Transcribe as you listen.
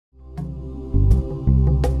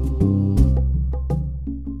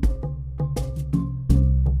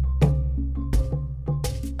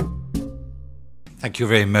Thank you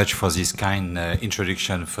very much for this kind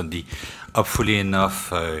introduction. Hopefully enough,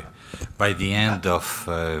 by the end of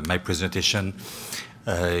my presentation,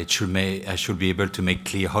 I should be able to make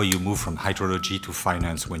clear how you move from hydrology to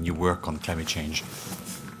finance when you work on climate change.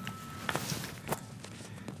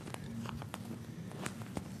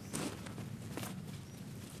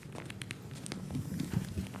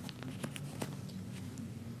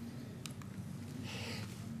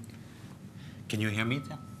 Can you hear me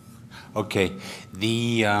there? Okay.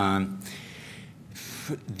 The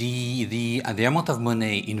amount of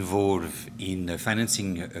money involved in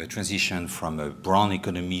financing a transition from a brown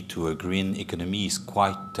economy to a green economy is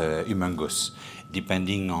quite humongous.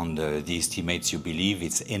 Depending on the estimates you believe,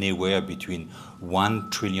 it's anywhere between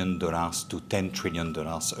 $1 trillion to $10 trillion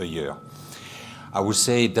a year. I would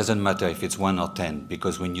say it doesn't matter if it's 1 or 10,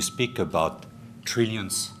 because when you speak about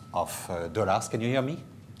trillions of dollars, can you hear me?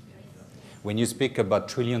 When you speak about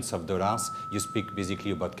trillions of dollars, you speak basically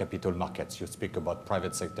about capital markets. You speak about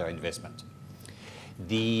private sector investment.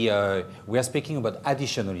 We are speaking about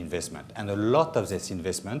additional investment, and a lot of this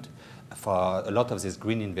investment, for a lot of this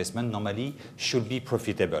green investment, normally should be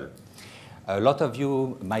profitable. A lot of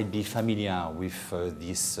you might be familiar with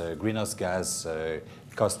this greenhouse gas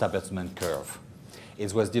cost abatement curve.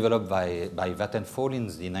 It was developed by Vattenfall in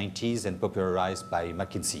the 90s and popularized by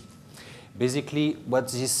McKinsey. Basically, what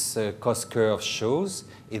this cost curve shows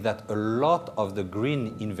is that a lot of the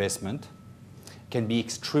green investment can be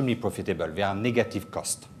extremely profitable. They are negative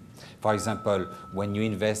cost. For example, when you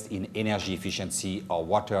invest in energy efficiency or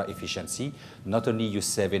water efficiency, not only you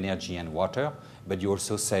save energy and water, but you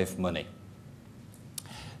also save money.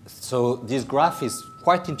 So this graph is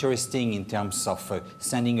quite interesting in terms of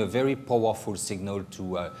sending a very powerful signal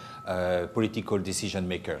to political decision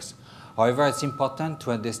makers. However, it's important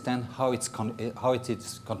to understand how it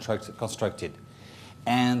is constructed.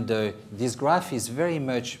 And this graph is very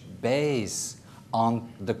much based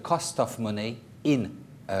on the cost of money in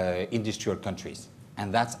industrial countries.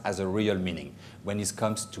 And that has a real meaning when it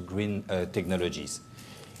comes to green technologies.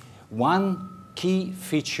 One key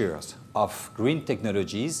feature of green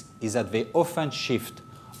technologies is that they often shift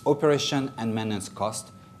operation and maintenance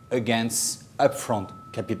cost against upfront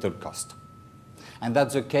capital cost. And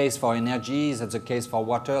that's the case for energy, that's the case for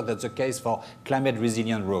water, that's the case for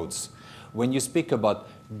climate-resilient roads. When you speak about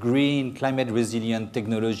green, climate-resilient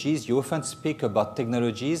technologies, you often speak about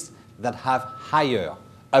technologies that have higher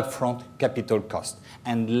upfront capital cost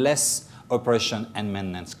and less operation and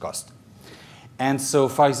maintenance cost. And so,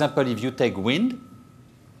 for example, if you take wind,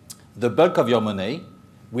 the bulk of your money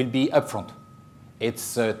will be upfront.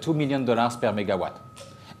 It's $2 million per megawatt.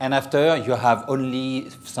 And after, you have only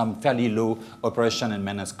some fairly low operation and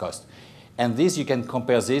maintenance cost. And this, you can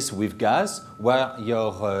compare this with gas, where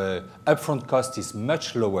your upfront cost is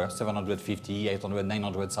much lower, $750, $800,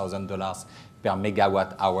 $900,000 per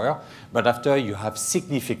megawatt hour. But after, you have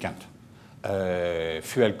significant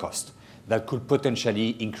fuel cost that could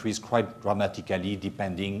potentially increase quite dramatically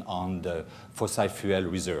depending on the fossil fuel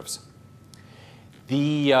reserves.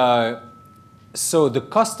 So the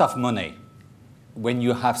cost of money, when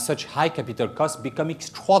you have such high capital costs, become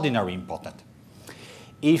extraordinarily important.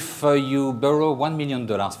 If you borrow $1 million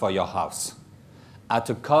for your house at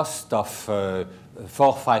a cost of 4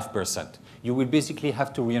 or 5%, you will basically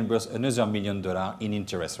have to reimburse another $1 million in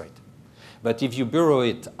interest rate. But if you borrow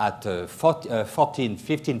it at 14,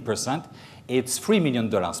 15%, it's $3 million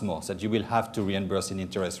more that you will have to reimburse in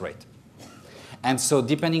interest rate. And so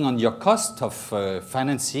depending on your cost of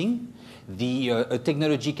financing, a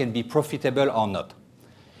technology can be profitable or not.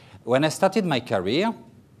 When I started my career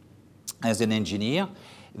as an engineer,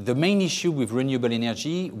 the main issue with renewable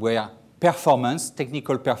energy were performance,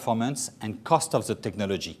 technical performance, and cost of the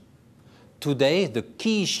technology. Today, the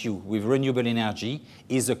key issue with renewable energy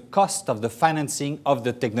is the cost of the financing of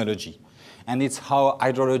the technology. And it's how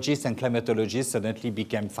hydrologists and climatologists suddenly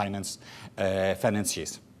became financiers.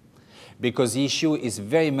 Because the issue is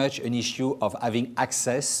very much an issue of having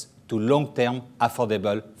access to long-term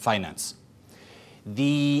affordable finance.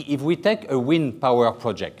 If we take a wind power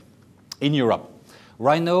project in Europe,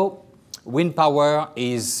 right now, wind power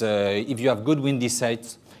is, if you have good windy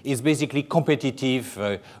sites, is basically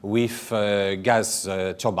competitive with gas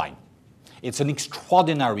turbine. It's an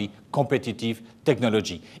extraordinary competitive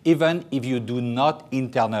technology, even if you do not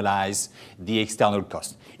internalize the external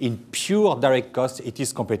cost. In pure direct cost, it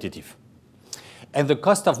is competitive. And the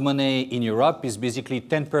cost of money in Europe is basically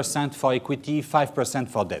 10% for equity, 5%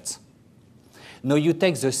 for debts. Now you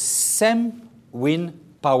take the same wind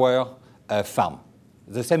power farm,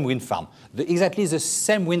 exactly the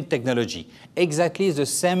same wind technology, exactly the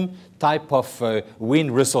same type of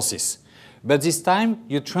wind resources. But this time,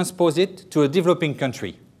 you transpose it to a developing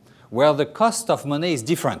country, where the cost of money is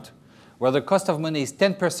different, where the cost of money is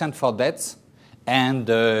 10% for debts and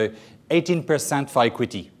 18% for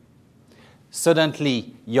equity.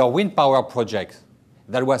 Suddenly, your wind power project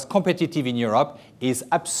that was competitive in Europe is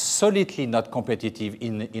absolutely not competitive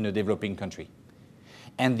in a developing country.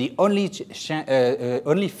 And the only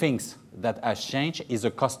things that has changed is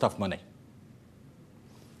the cost of money.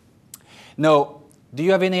 Now, do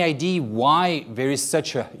you have any idea why there is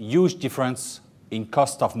such a huge difference in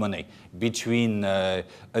cost of money between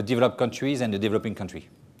developed countries and a developing country?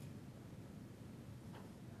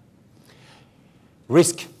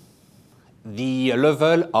 Risk. The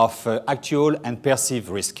level of actual and perceived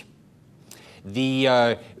risk.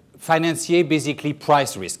 The financier basically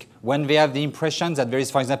price risk. When they have the impression that there is,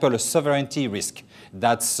 for example, a sovereignty risk,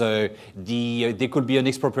 that's there could be an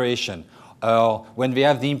expropriation, or when they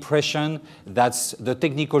have the impression that the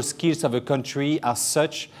technical skills of a country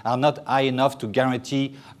are not high enough to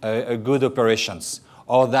guarantee good operations,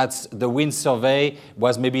 or that the wind survey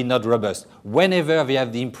was maybe not robust. Whenever they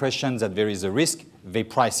have the impression that there is a risk, they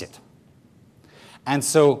price it. And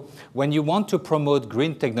so when you want to promote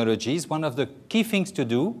green technologies, one of the key things to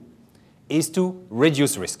do is to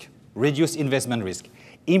reduce risk, reduce investment risk,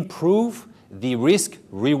 improve the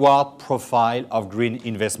risk-reward profile of green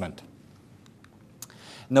investment.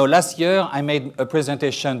 Now, last year, I made a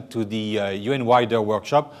presentation to the UN-WIDER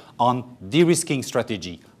workshop on de-risking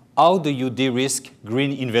strategy. How do you de-risk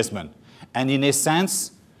green investment? And in a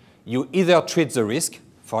sense, you either treat the risk,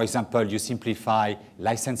 for example, you simplify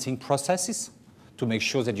licensing processes, to make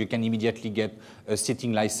sure that you can immediately get a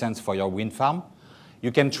sitting license for your wind farm.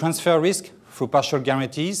 You can transfer risk through partial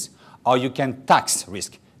guarantees, or you can tax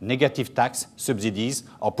risk, negative tax, subsidies,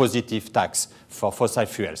 or positive tax for fossil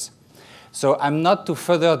fuels. So I'm not to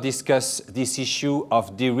further discuss this issue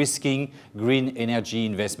of de-risking green energy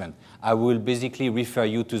investment. I will basically refer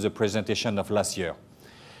you to the presentation of last year.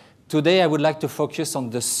 Today, I would like to focus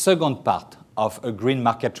on the second part of a green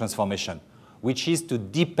market transformation, which is to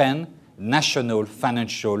deepen national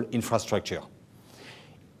financial infrastructure.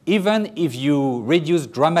 Even if you reduce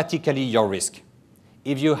dramatically your risk,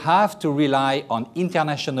 if you have to rely on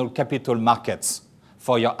international capital markets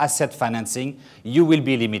for your asset financing, you will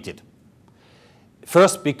be limited.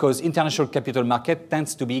 First, because international capital market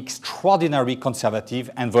tends to be extraordinarily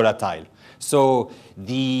conservative and volatile. So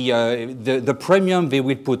the premium they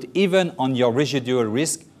will put even on your residual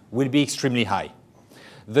risk will be extremely high.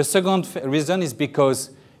 The second reason is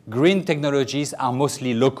because green technologies are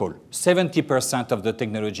mostly local. 70% of the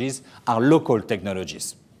technologies are local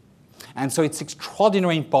technologies. And so it's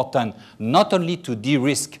extraordinarily important not only to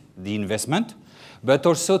de-risk the investment, but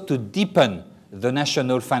also to deepen the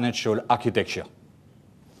national financial architecture.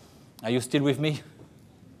 Are you still with me?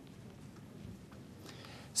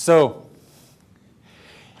 So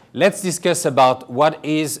let's discuss about what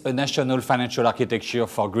is a national financial architecture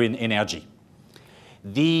for green energy.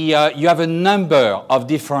 You have a number of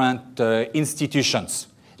different institutions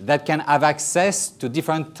that can have access to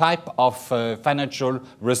different types of financial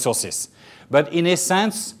resources. But in a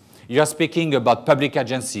sense, you are speaking about public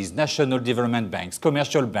agencies, national development banks,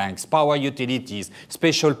 commercial banks, power utilities,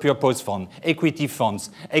 special purpose funds, equity funds,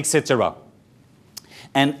 etc.,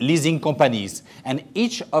 and leasing companies. And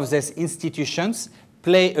each of these institutions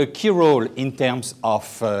play a key role in terms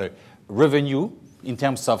of revenue, in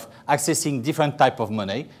terms of accessing different types of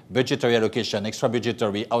money, budgetary allocation,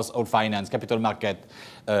 extra-budgetary, household finance, capital market,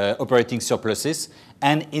 operating surpluses,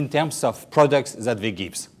 and in terms of products that they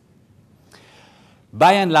give.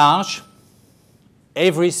 By and large,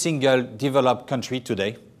 every single developed country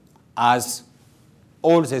today has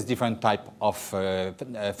all these different types of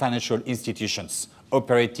financial institutions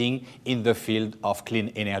operating in the field of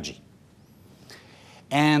clean energy.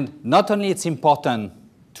 And not only it's important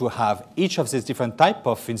to have each of these different types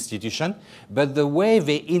of institutions, but the way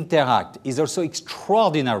they interact is also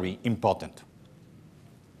extraordinarily important.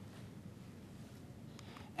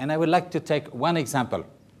 And I would like to take one example.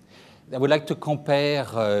 I would like to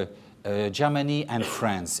compare Germany and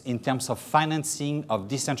France in terms of financing of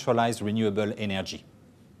decentralized renewable energy.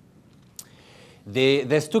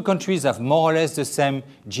 These two countries have more or less the same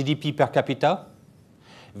GDP per capita.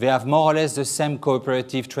 They have more or less the same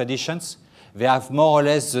cooperative traditions. They have more or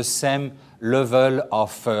less the same level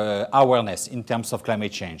of awareness in terms of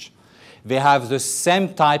climate change. They have the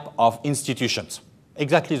same type of institutions,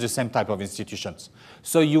 exactly the same type of institutions.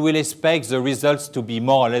 So you will expect the results to be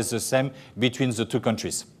more or less the same between the two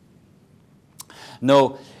countries.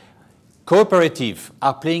 Now, cooperatives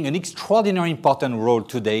are playing an extraordinarily important role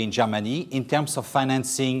today in Germany in terms of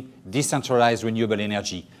financing decentralized renewable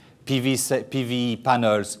energy. PV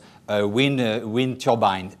panels, wind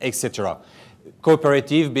turbines, etc.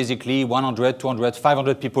 Cooperative, basically 100, 200,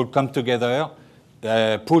 500 people come together,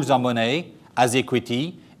 pool their money as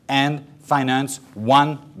equity, and finance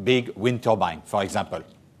one big wind turbine, for example.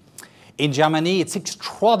 In Germany, it's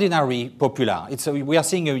extraordinarily popular. We are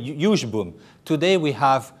seeing a huge boom. Today, we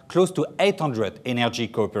have close to 800 energy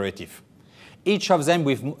cooperatives, each of them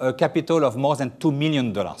with a capital of more than $2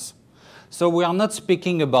 million. So we are not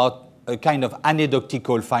speaking about a kind of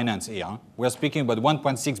anecdotal finance here. We are speaking about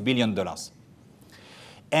 $1.6 billion.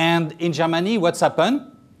 And in Germany, what's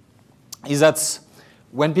happened is that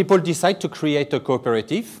when people decide to create a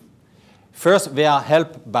cooperative, first, they are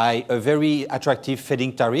helped by a very attractive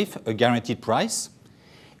feed-in tariff, a guaranteed price.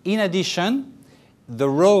 In addition, the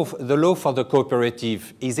law for the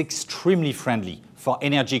cooperative is extremely friendly for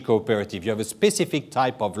energy cooperative. You have a specific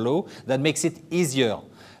type of law that makes it easier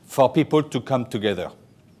for people to come together.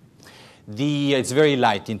 It's very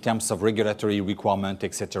light in terms of regulatory requirement,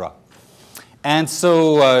 etc. And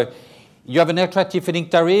so you have an attractive feed-in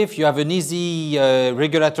tariff, you have an easy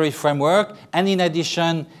regulatory framework, and in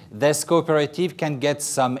addition, this cooperative can get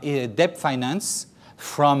some debt finance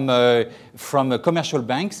from commercial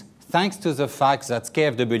banks, thanks to the fact that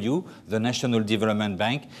KfW, the National Development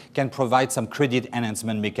Bank, can provide some credit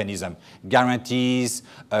enhancement mechanism, guarantees,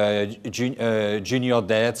 junior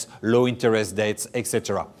debts, low interest debts,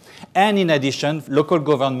 etc. And in addition, local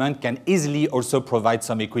government can easily also provide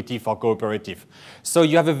some equity for cooperative. So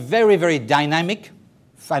you have a very, very dynamic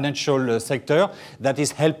financial sector that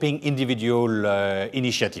is helping individual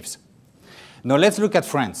initiatives. Now let's look at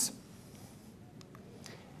France.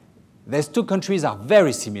 These two countries are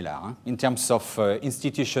very similar in terms of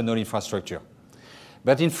institutional infrastructure.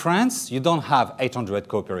 But in France, you don't have 800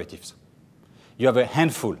 cooperatives. You have a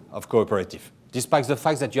handful of cooperatives, despite the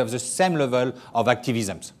fact that you have the same level of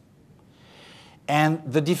activisms. And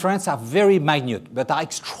the differences are very minute, but are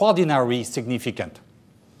extraordinarily significant.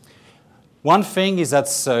 One thing is that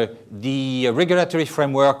the regulatory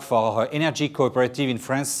framework for energy cooperative in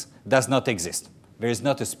France does not exist. There is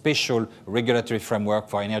not a special regulatory framework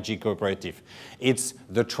for energy cooperative. It's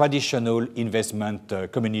the traditional investment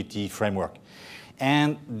community framework.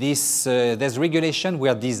 And these regulations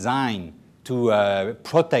were designed to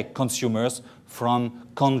protect consumers from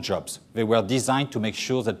con jobs. They were designed to make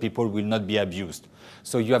sure that people will not be abused.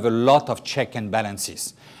 So you have a lot of check and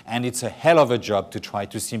balances. And it's a hell of a job to try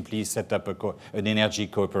to simply set up an energy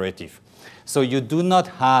cooperative. So you do not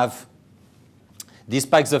have,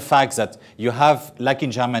 despite the fact that you have, like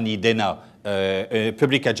in Germany, DENA, a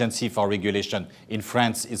public agency for regulation. In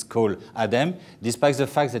France, it's called ADEME. Despite the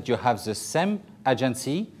fact that you have the same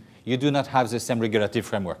agency, you do not have the same regulatory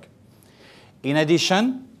framework. In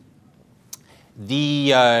addition,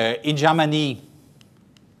 in Germany,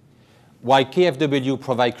 while KfW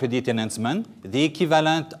provide credit enhancement, the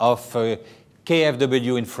equivalent of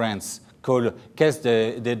KfW in France, called Caisse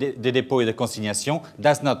de dépôt et de consignation,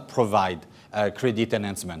 does not provide credit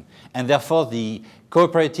enhancement. And therefore, the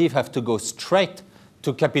cooperative have to go straight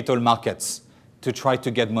to capital markets to try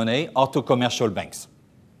to get money, or to commercial banks.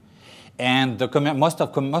 And most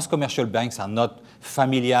commercial banks are not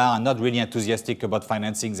familiar and not really enthusiastic about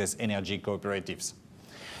financing these energy cooperatives.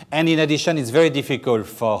 And in addition, it's very difficult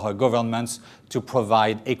for governments to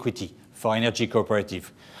provide equity for energy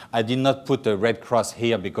cooperative. I did not put a red cross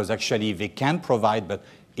here because actually they can provide, but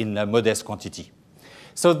in a modest quantity.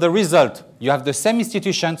 So the result, you have the same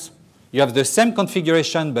institutions, you have the same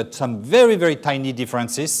configuration, but some very, very tiny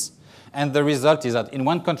differences. And the result is that in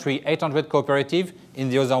one country, 800 cooperative, in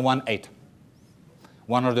the other one, 8.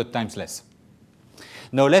 100 times less.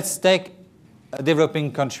 Now let's take a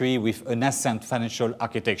developing country with a nascent financial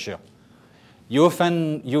architecture. You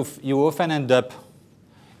often end up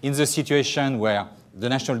in the situation where the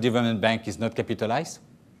National Development Bank is not capitalized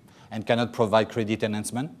and cannot provide credit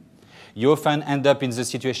enhancement. You often end up in the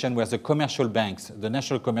situation where the commercial banks, the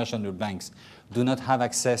national commercial banks, do not have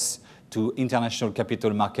access to international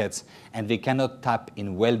capital markets, and they cannot tap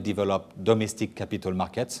in well-developed domestic capital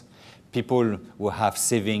markets. People who have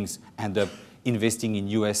savings end up investing in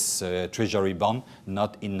US Treasury bond,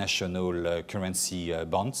 not in national currency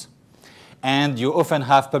bonds. And you often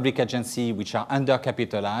have public agencies which are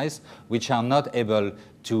undercapitalized, which are not able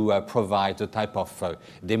to provide the type of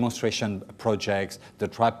demonstration projects, the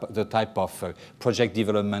type of project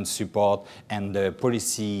development support and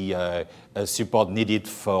policy support needed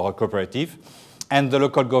for a cooperative. And the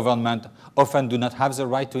local government often do not have the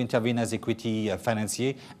right to intervene as equity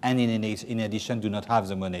financier, and in addition do not have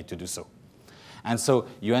the money to do so. And so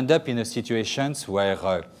you end up in a situations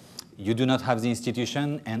where you do not have the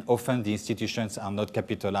institution, and often the institutions are not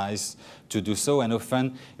capitalized to do so, and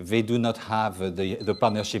often they do not have the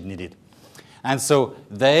partnership needed. And so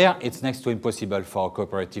there, it's next to impossible for a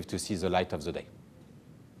cooperative to see the light of the day.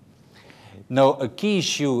 Now, a key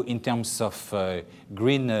issue in terms of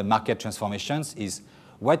green market transformations is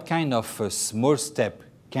what kind of small step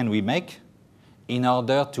can we make in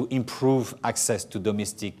order to improve access to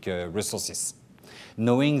domestic resources,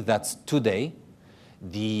 knowing that today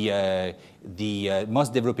the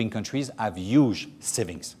most developing countries have huge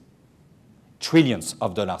savings, trillions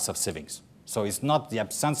of dollars of savings. So it's not the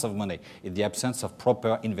absence of money, it's the absence of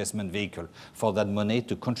proper investment vehicle for that money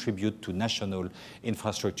to contribute to national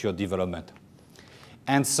infrastructure development.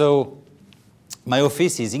 And so my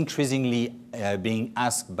office is increasingly being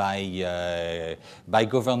asked by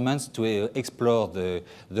governments to explore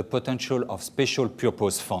the potential of special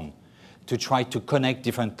purpose fund to try to connect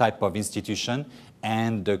different type of institutions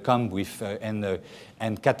and come with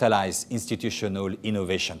and catalyze institutional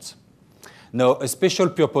innovations. Now, a special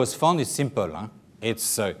purpose fund is simple. Huh?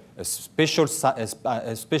 It's a special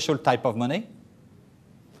type of money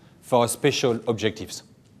for special objectives.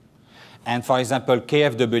 And for example,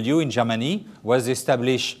 KfW in Germany was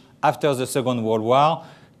established after the Second World War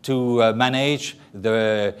to manage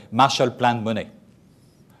the Marshall Plan money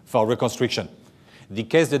for reconstruction. The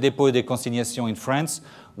Caisse de dépôt et de consignation in France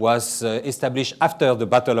was established after the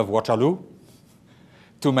Battle of Waterloo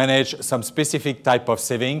to manage some specific type of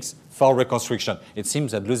savings for reconstruction. It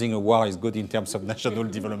seems that losing a war is good in terms of national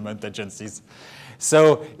development agencies.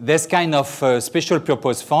 So this kind of special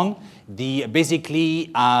purpose fund,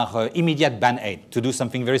 basically are immediate band-aid to do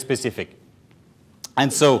something very specific.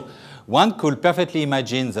 And so one could perfectly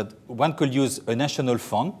imagine that one could use a national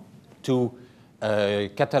fund to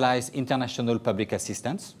catalyze international public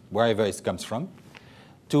assistance, wherever it comes from,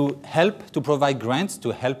 to help, to provide grants,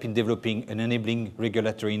 to help in developing an enabling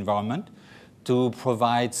regulatory environment, to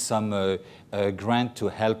provide some grant to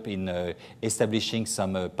help in establishing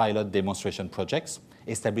some pilot demonstration projects,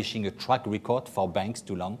 establishing a track record for banks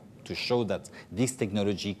to learn, to show that this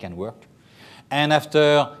technology can work. And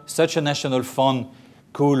after such a national fund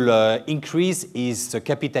could increase its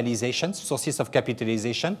capitalization, sources of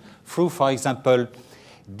capitalization, through, for example,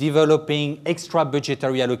 developing extra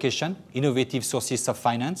budgetary allocation, innovative sources of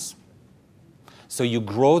finance. So you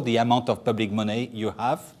grow the amount of public money you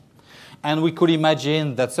have. And we could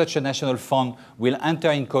imagine that such a national fund will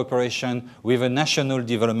enter in cooperation with a national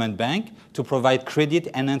development bank to provide credit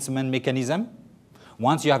enhancement mechanism.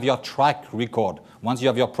 Once you have your track record, once you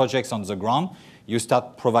have your projects on the ground, you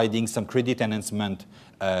start providing some credit enhancement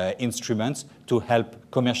instruments to help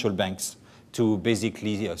commercial banks to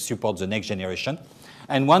basically support the next generation.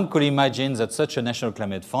 And one could imagine that such a national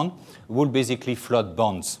climate fund will basically float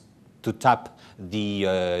bonds to tap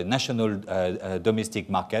the national domestic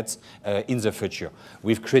markets in the future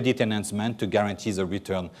with credit enhancement to guarantee the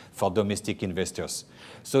return for domestic investors.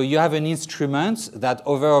 So you have an instrument that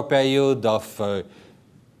over a period of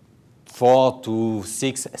 4 to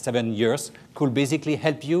 6, 7 years could basically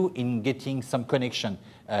help you in getting some connection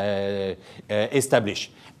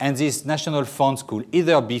established. And these national funds could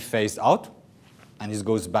either be phased out, and this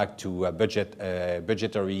goes back to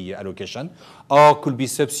budgetary allocation, or could be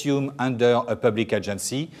subsumed under a public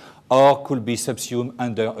agency, or could be subsumed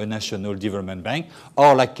under a national development bank,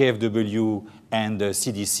 or like KfW and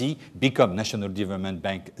CDC become national development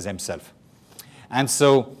bank themselves. And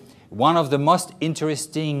so one of the most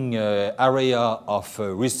interesting area of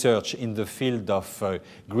research in the field of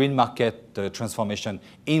green market transformation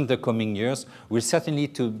in the coming years will certainly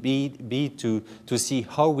be to see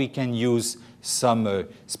how we can use some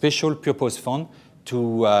special purpose fund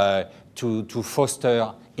to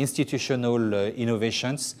foster institutional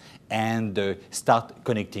innovations and start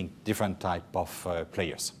connecting different type of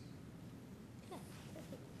players.